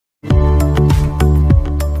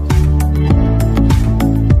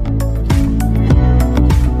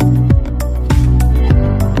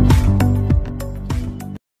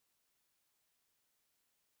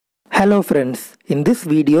Hello friends, in this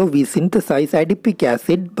video we synthesize adipic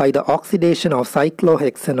acid by the oxidation of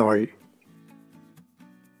cyclohexanol.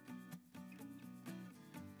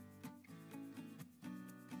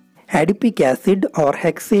 Adipic acid or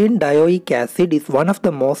hexane dioic acid is one of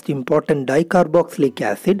the most important dicarboxylic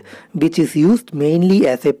acid which is used mainly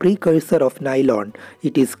as a precursor of nylon.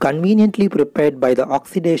 It is conveniently prepared by the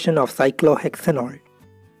oxidation of cyclohexanol.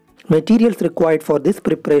 Materials required for this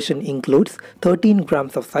preparation includes 13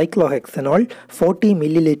 grams of cyclohexanol, 40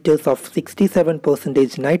 milliliters of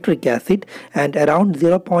 67% nitric acid and around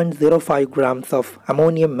 0.05 grams of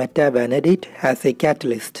ammonium metavanadate as a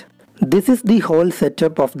catalyst. This is the whole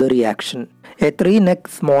setup of the reaction. A 3-neck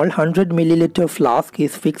small 100 milliliter flask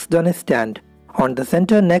is fixed on a stand. On the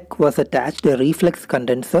center neck was attached a reflex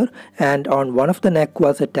condenser and on one of the neck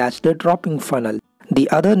was attached a dropping funnel. The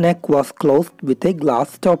other neck was closed with a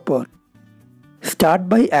glass stopper. Start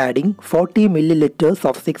by adding 40 milliliters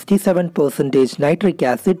of 67% nitric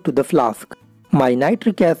acid to the flask. My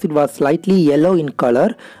nitric acid was slightly yellow in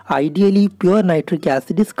color. Ideally, pure nitric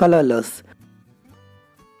acid is colorless.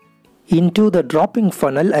 Into the dropping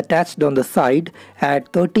funnel attached on the side, add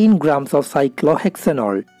 13 grams of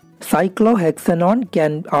cyclohexanol. Cyclohexanol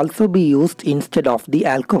can also be used instead of the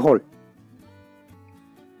alcohol.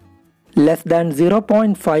 Less than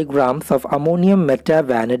 0.5 grams of ammonium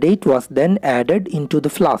metavanadate was then added into the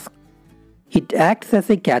flask. It acts as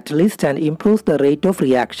a catalyst and improves the rate of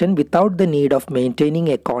reaction without the need of maintaining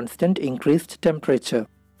a constant increased temperature.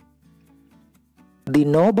 The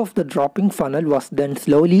knob of the dropping funnel was then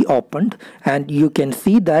slowly opened and you can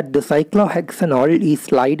see that the cyclohexanol is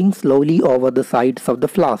sliding slowly over the sides of the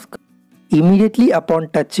flask. Immediately upon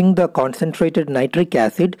touching the concentrated nitric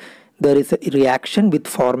acid, there is a reaction with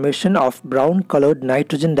formation of brown colored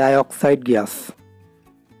nitrogen dioxide gas.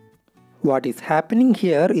 What is happening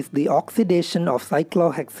here is the oxidation of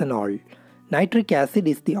cyclohexanol. Nitric acid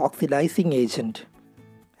is the oxidizing agent.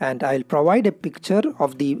 And I'll provide a picture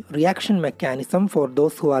of the reaction mechanism for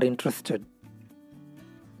those who are interested.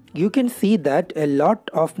 You can see that a lot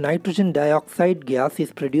of nitrogen dioxide gas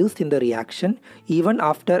is produced in the reaction even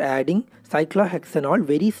after adding cyclohexanol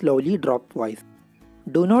very slowly dropwise.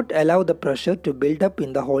 Do not allow the pressure to build up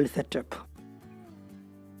in the whole setup.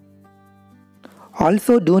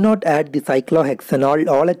 Also, do not add the cyclohexanol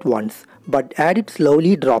all at once, but add it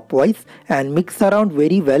slowly dropwise and mix around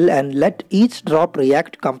very well and let each drop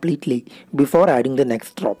react completely before adding the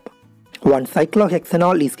next drop. Once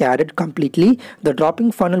cyclohexanol is added completely, the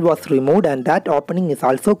dropping funnel was removed and that opening is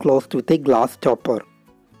also closed with a glass stopper.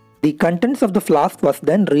 The contents of the flask was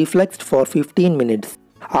then reflexed for 15 minutes.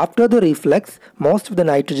 After the reflex, most of the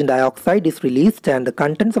nitrogen dioxide is released and the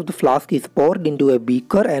contents of the flask is poured into a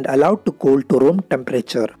beaker and allowed to cool to room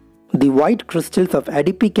temperature. The white crystals of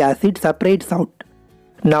adipic acid separates out.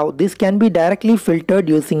 Now this can be directly filtered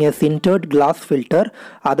using a sintered glass filter.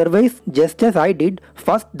 Otherwise, just as I did,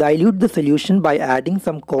 first dilute the solution by adding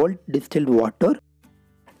some cold distilled water.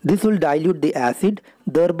 This will dilute the acid,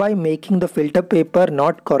 thereby making the filter paper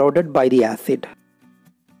not corroded by the acid.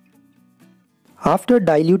 After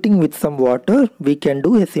diluting with some water, we can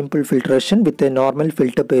do a simple filtration with a normal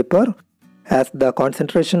filter paper. As the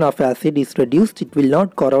concentration of acid is reduced, it will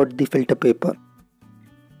not corrode the filter paper.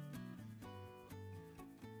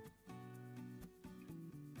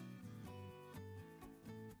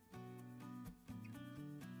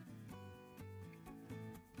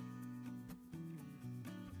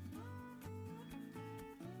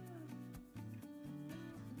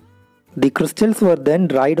 The crystals were then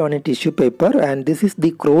dried on a tissue paper and this is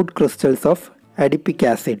the crude crystals of adipic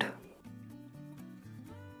acid.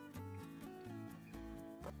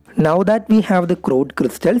 Now that we have the crude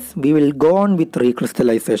crystals, we will go on with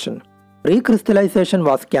recrystallization. Recrystallization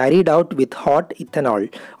was carried out with hot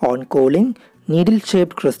ethanol. On cooling,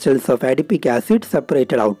 needle-shaped crystals of adipic acid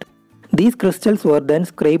separated out. These crystals were then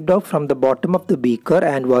scraped off from the bottom of the beaker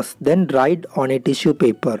and was then dried on a tissue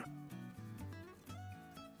paper.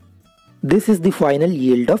 This is the final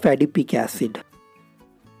yield of adipic acid.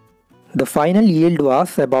 The final yield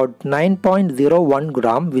was about 9.01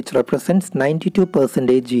 gram, which represents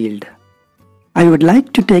 92% yield. I would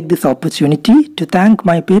like to take this opportunity to thank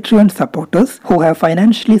my Patreon supporters who have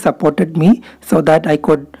financially supported me so that I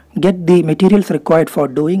could get the materials required for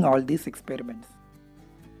doing all these experiments.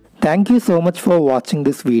 Thank you so much for watching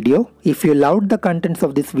this video. If you loved the contents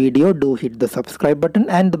of this video, do hit the subscribe button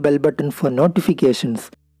and the bell button for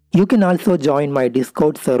notifications. You can also join my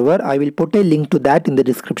Discord server. I will put a link to that in the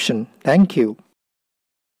description. Thank you.